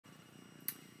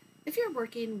If you're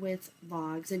working with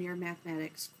logs in your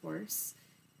mathematics course,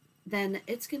 then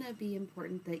it's going to be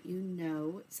important that you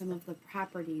know some of the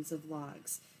properties of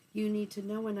logs. You need to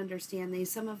know and understand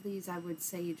these. Some of these I would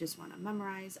say you just want to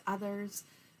memorize. Others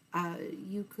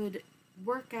you could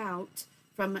work out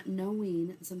from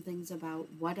knowing some things about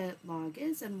what a log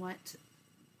is and what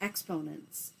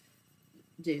exponents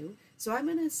do. So I'm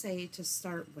going to say to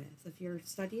start with, if you're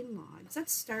studying logs,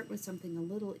 let's start with something a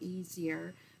little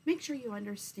easier. Make sure you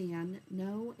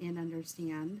know and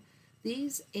understand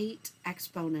these 8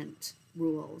 exponent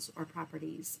rules or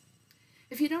properties.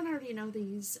 If you don't already know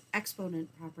these exponent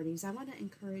properties, I want to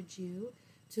encourage you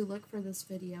to look for this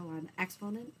video on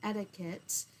exponent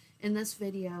etiquette. In this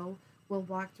video, we'll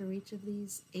walk through each of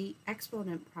these 8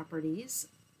 exponent properties,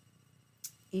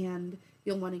 and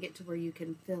you'll want to get to where you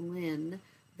can fill in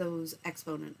those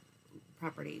exponent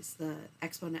properties, the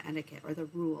exponent etiquette or the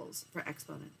rules for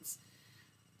exponents.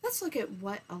 Let's look at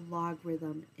what a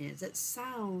logarithm is. It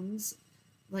sounds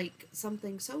like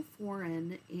something so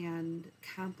foreign and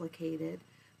complicated,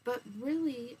 but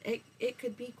really it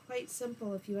could be quite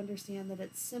simple if you understand that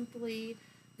it's simply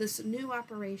this new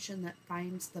operation that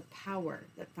finds the power,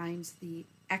 that finds the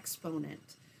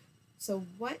exponent. So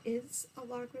what is a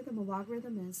logarithm? A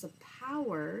logarithm is the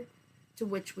power to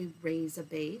which we raise a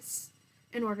base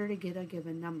in order to get a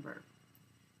given number.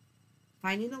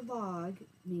 Finding a log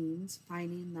means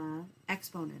finding the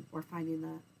exponent or finding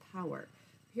the power.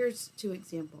 Here's 2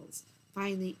 examples.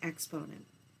 Find the exponent.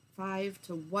 5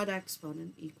 to what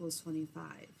exponent equals 25?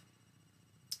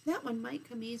 That one might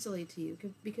come easily to you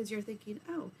because you're thinking,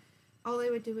 oh, all I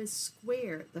would do is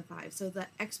square the 5. So the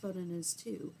exponent is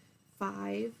 2.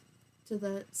 5 to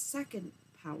the second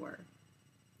power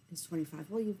is 25.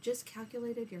 Well, you've just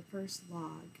calculated your first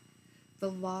log.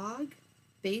 The log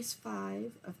base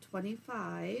 5 of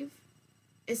 25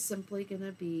 is simply going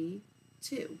to be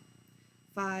 2.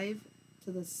 5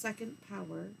 to the second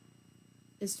power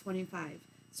is 25.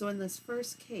 So in this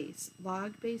first case,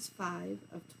 log base 5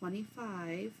 of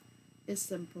 25 is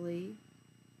simply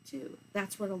 2.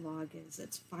 That's what a log is.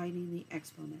 It's finding the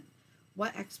exponent.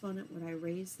 What exponent would I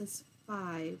raise this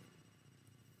 5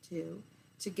 to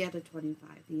get a 25?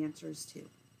 The answer is 2.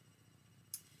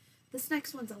 This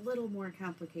next one's a little more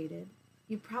complicated.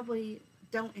 You probably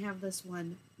don't have this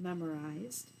one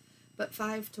memorized, but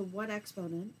 5 to what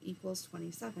exponent equals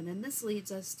 27? And this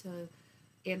leads us to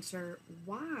answer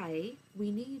why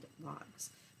we need logs,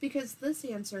 because this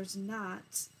answer is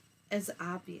not as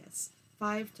obvious.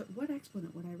 5 to what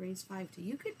exponent would I raise 5 to?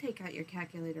 You could take out your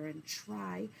calculator and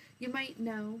try. You might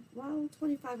know, well,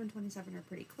 25 and 27 are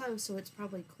pretty close, so it's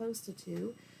probably close to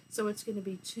 2. So it's going to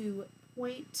be 2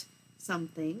 point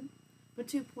something, but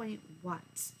 2 point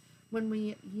what? When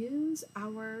we use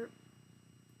our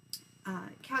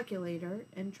calculator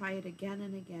and try it again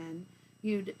and again,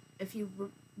 if you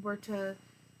were to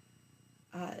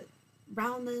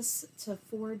round this to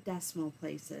 4 decimal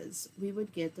places, we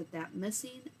would get that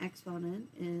missing exponent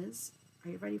is,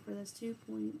 are you ready for this?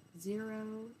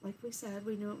 2.0, like we said,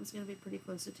 we knew it was going to be pretty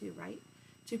close to 2, right?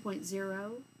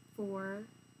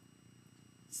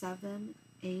 2.047,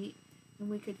 8, and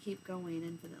we could keep going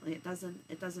infinitely. It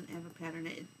doesn't have a pattern.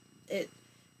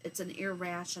 It's an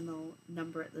irrational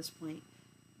number at this point,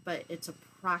 but it's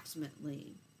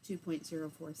approximately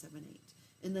 2.0478.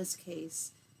 In this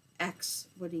case, x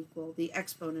would equal, the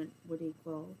exponent would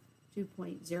equal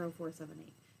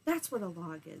 2.0478. That's what a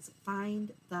log is.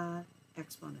 Find the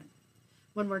exponent.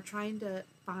 When we're trying to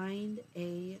find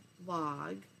a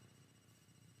log,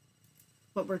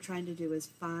 what we're trying to do is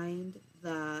find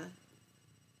the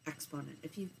exponent.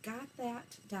 If you've got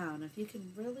that down, if you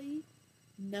can really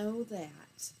know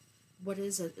that, what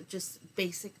is just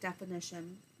basic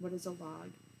definition, what is a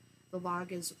log? The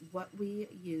log is what we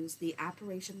use, the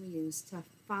operation we use to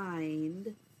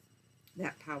find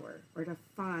that power or to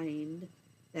find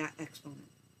that exponent.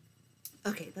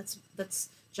 Okay, let's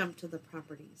jump to the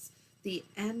properties. The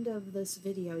end of this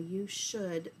video, you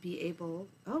should be able,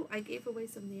 oh, I gave away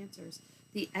some of the answers.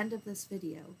 The end of this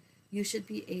video, you should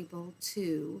be able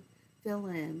to fill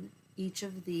in each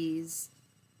of these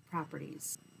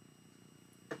properties.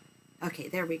 Okay,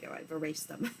 there we go. I've erased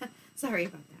them. Sorry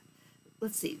about that.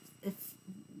 Let's see. If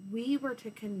we were to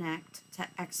connect to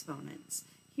exponents,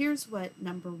 here's what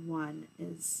number 1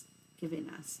 is giving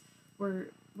us. We're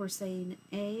saying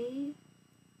a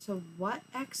to what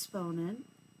exponent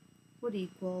would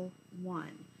equal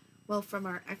 1? Well, from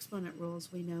our exponent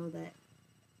rules, we know that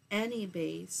any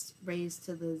base raised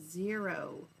to the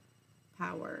 0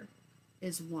 power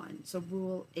is 1. So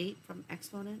rule 8 from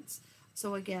exponents.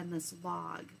 So again, this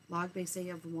log base a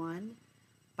of 1,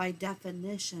 by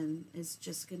definition, is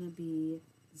just going to be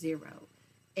 0.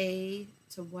 A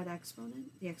to what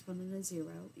exponent? The exponent is 0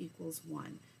 equals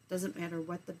 1. Doesn't matter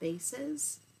what the base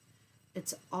is,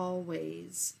 it's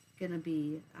always going to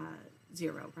be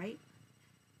 0, right?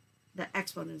 The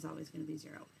exponent is always going to be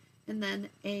 0. And then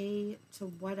a to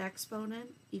what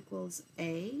exponent equals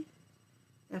a?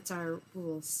 That's our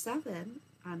rule 7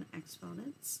 on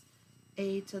exponents.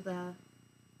 A to the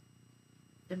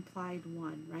implied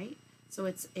 1, right? So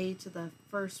it's a to the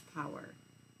first power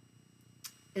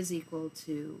is equal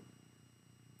to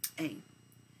a.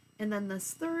 And then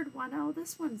this third one, oh,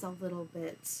 this one's a little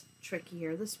bit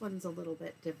trickier. This one's a little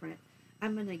bit different.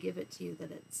 I'm going to give it to you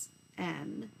that it's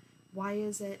n. Why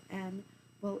is it n?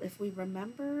 Well, if we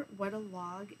remember what a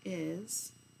log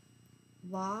is,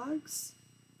 logs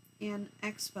and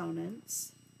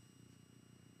exponents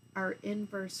are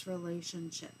inverse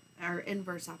relationship, are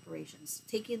inverse operations.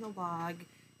 Taking the log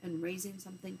and raising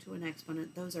something to an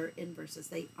exponent, those are inverses.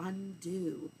 They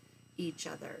undo each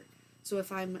other. So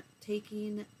if I'm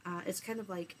taking, it's kind of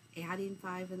like adding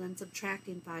 5 and then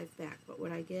subtracting 5 back. What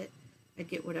would I get? I'd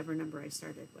get whatever number I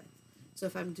started with. So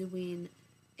if I'm doing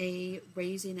a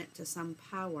raising it to some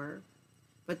power,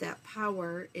 but that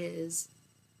power is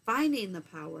finding the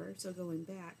power, so going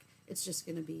back, it's just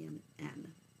going to be an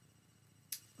n.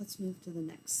 Let's move to the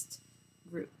next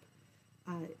group.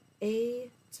 A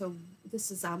to,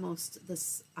 this is almost,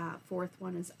 this fourth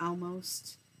one is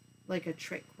almost like a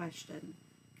trick question,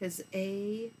 because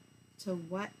a to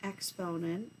what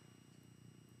exponent,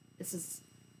 this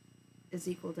is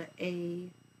equal to a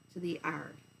to the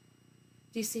r.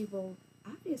 Do you see, well,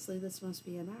 obviously this must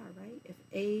be an r, right? If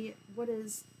a, what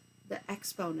is the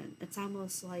exponent? It's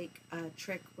almost like a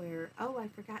trick where, oh, I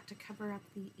forgot to cover up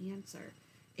the answer.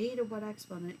 A to what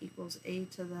exponent equals a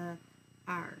to the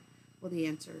r? Well, the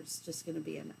answer is just going to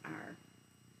be an r.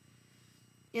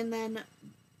 And then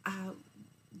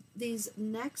these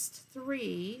next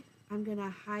three I'm going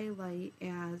to highlight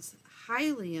as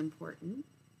highly important.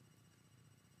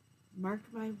 Mark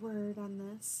my word on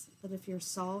this, that if you're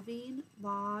solving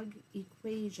log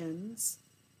equations,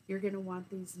 you're going to want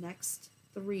these next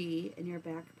three in your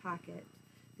back pocket.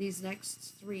 These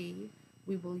next three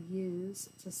we will use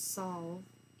to solve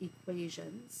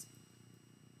equations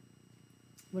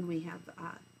when we have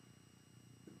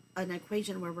an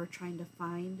equation where we're trying to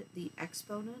find the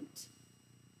exponent.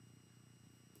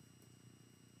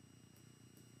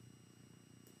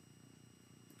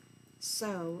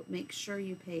 So make sure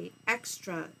you pay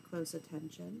extra close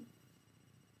attention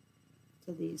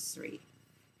to these three.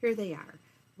 Here they are.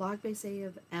 Log base a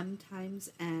of m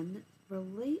times n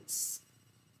relates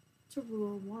to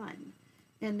rule 1.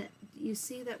 And you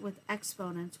see that with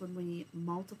exponents, when we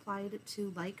multiplied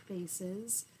two like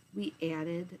bases, we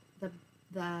added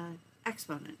the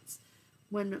exponents.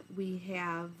 When we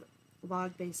have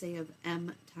log base a of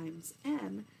m times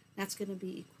n, that's going to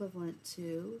be equivalent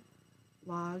to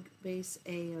log base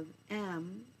a of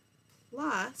m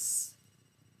plus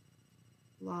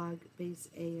log base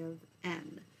a of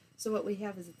n. So what we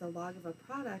have is that the log of a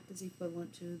product is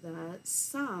equivalent to the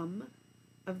sum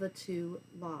of the two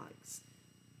logs.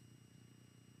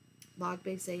 Log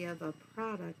base a of a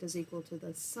product is equal to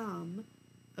the sum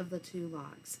of the two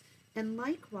logs. And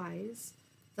likewise,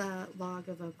 the log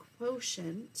of a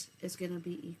quotient is going to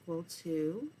be equal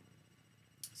to,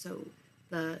 so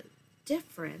the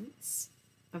difference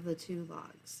of the two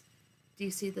logs. Do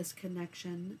you see this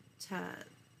connection to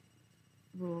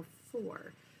rule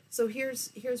 4? So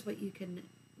here's what you can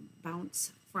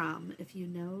bounce from if you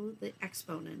know the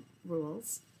exponent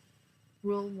rules.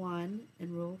 Rule 1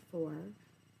 and rule 4,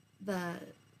 the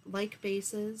like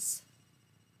bases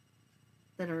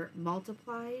that are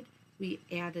multiplied, we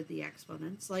added the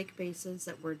exponents. Like bases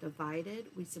that were divided,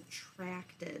 we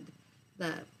subtracted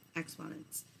the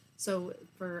exponents. So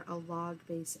for a log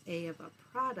base a of a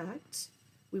product,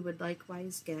 we would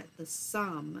likewise get the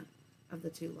sum of the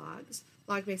two logs.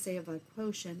 Log base a of a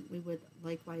quotient, we would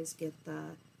likewise get the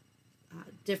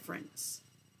difference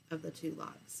of the two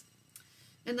logs.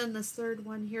 And then this third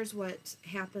one, here's what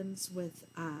happens with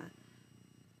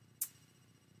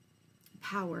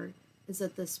power, is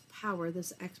that this power,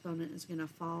 this exponent, is going to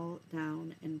fall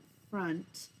down in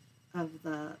front of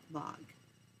the log.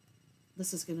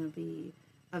 This is going to be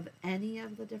of any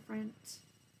of the different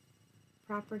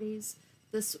properties.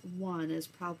 This one is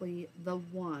probably the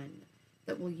one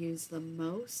that we'll use the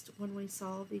most when we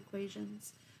solve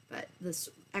equations. But this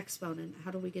exponent,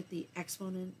 how do we get the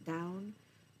exponent down?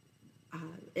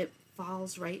 It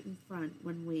falls right in front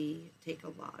when we take a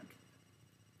log.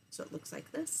 So it looks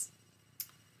like this.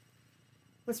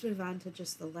 Let's move on to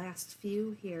just the last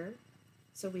few here.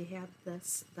 So we have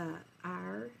this, the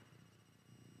r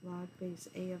log base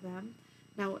a of m.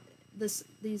 Now,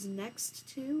 these next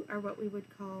two are what we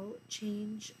would call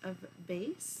change of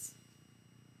base.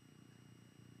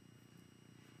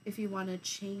 If you want to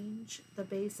change the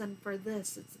base, and for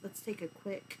this, let's take a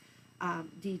quick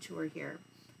detour here.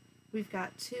 We've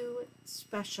got two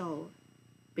special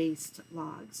based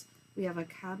logs. We have a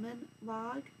common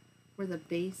log where the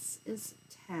base is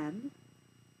 10,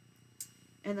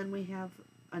 and then we have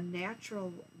a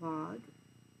natural log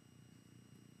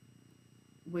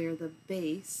where the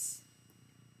base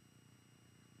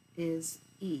is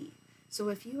e. So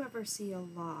if you ever see a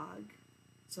log,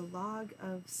 so log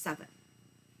of 7,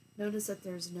 notice that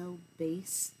there's no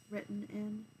base written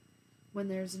in. When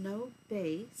there's no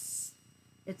base,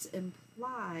 it's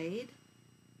implied,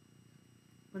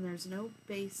 when there's no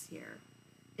base here,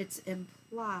 it's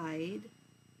implied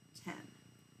 10.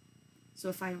 So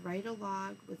if I write a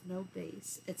log with no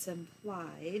base, it's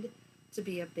implied to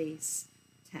be a base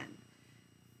 10.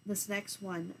 This next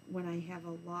one, when I have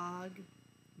a log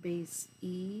base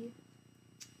e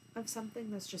of something,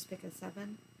 let's just pick a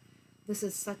 7. This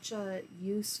is such a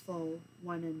useful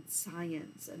one in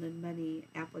science and in many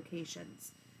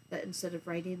applications that instead of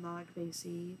writing log base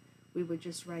e, we would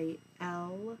just write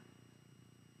ln,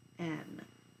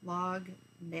 log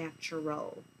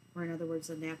natural, or in other words,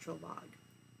 a natural log.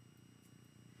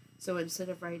 So instead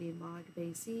of writing log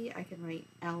base e, I can write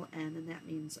ln, and that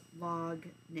means log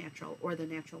natural, or the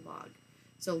natural log.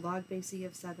 So log base e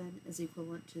of 7 is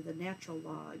equivalent to the natural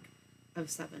log of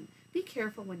 7. Be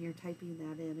careful when you're typing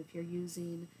that in. If you're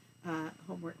using a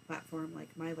homework platform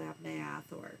like MyLab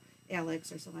Math or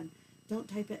Alex or someone, don't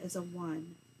type it as a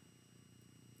 1.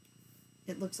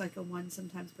 It looks like a 1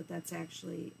 sometimes, but that's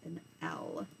actually an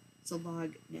L. So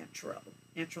log natural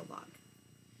log.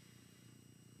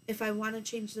 If I want to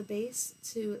change the base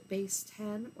to base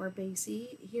 10 or base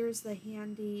e, here's the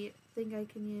handy thing I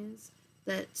can use,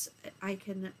 that I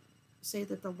can say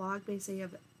that the log base a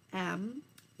of m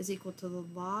is equal to the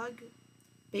log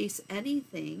base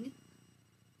anything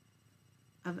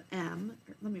of m,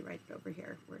 let me write it over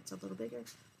here where it's a little bigger,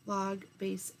 log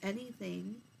base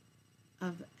anything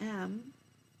of m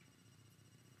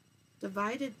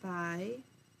divided by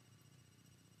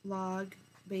log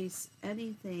base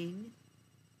anything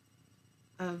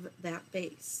of that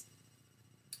base.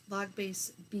 Log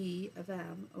base b of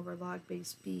m over log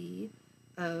base b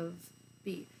of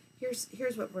b.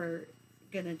 Here's what we're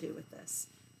going to do with this.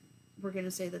 We're going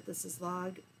to say that this is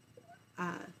log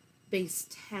base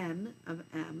 10 of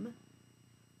m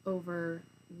over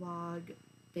log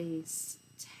base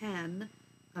 10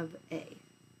 of a.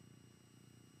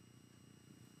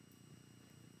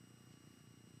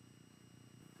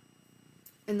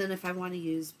 And then if I want to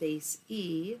use base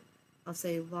e, I'll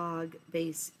say log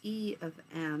base e of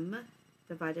m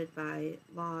divided by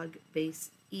log base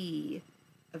e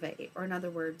of a. Or in other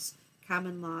words,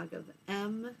 common log of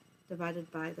m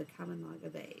divided by the common log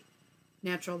of a.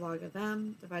 Natural log of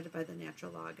m divided by the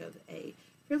natural log of a.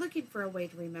 If you're looking for a way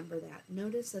to remember that,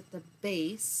 notice that the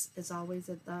base is always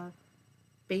at the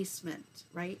basement,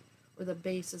 right? Or the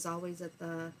base is always at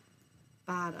the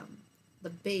bottom. The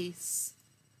base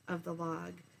of the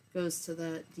log goes to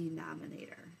the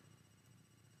denominator.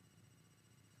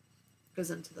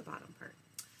 Goes into the bottom part.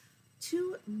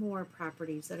 Two more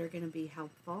properties that are going to be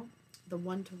helpful. The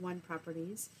one-to-one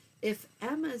properties. If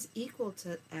m is equal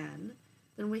to n,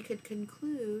 then we could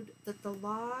conclude that the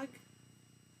log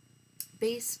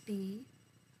base b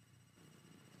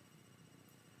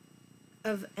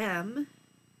of m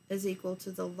is equal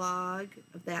to the log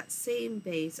of that same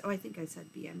base. Oh, I think I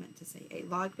said b, I meant to say a.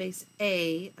 Log base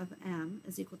a of m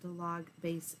is equal to log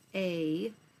base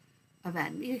a of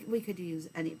n. We could use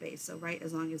any base, so right,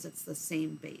 as long as it's the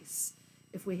same base.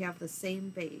 If we have the same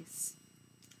base,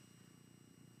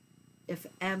 if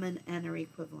m and n are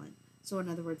equivalent, so in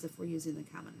other words, if we're using the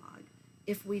common log,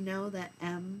 if we know that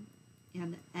m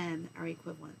and n are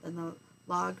equivalent, then the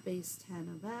log base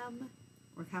 10 of m,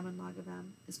 or common log of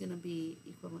m, is going to be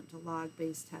equivalent to log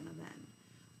base 10 of n,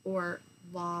 or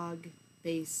log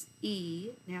base e,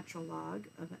 natural log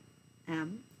of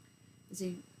m, is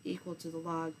equal to the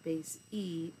log base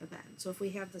e of n. So if we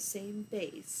have the same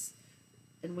base,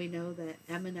 and we know that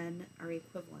m and n are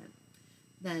equivalent,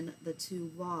 then the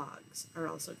two logs are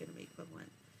also going to be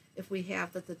equivalent. If we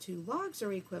have that the two logs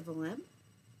are equivalent,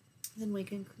 then we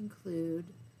can conclude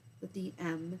that the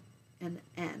m and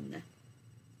n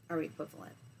are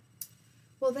equivalent.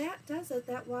 Well, that does it.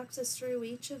 That walks us through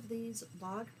each of these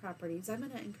log properties. I'm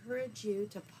going to encourage you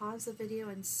to pause the video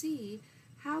and see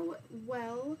how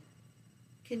well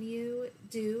can you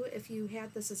do if you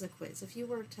had this as a quiz. If you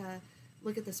were to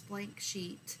look at this blank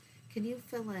sheet, Can you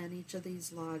fill in each of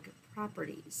these log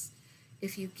properties?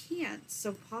 If you can't,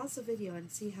 so pause the video and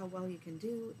see how well you can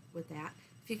do with that.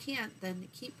 If you can't, then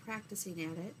keep practicing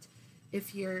at it.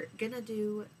 If you're going to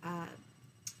do a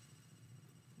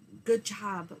good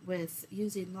job with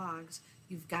using logs,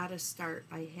 you've got to start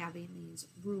by having these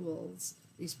rules,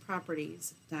 these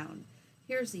properties down.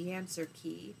 Here's the answer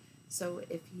key. So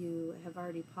if you have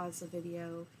already paused the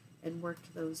video and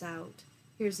worked those out,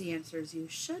 here's the answers you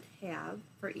should have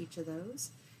for each of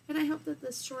those. And I hope that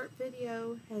this short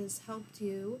video has helped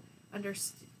you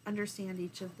understand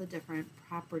each of the different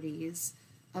properties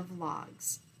of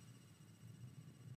logs.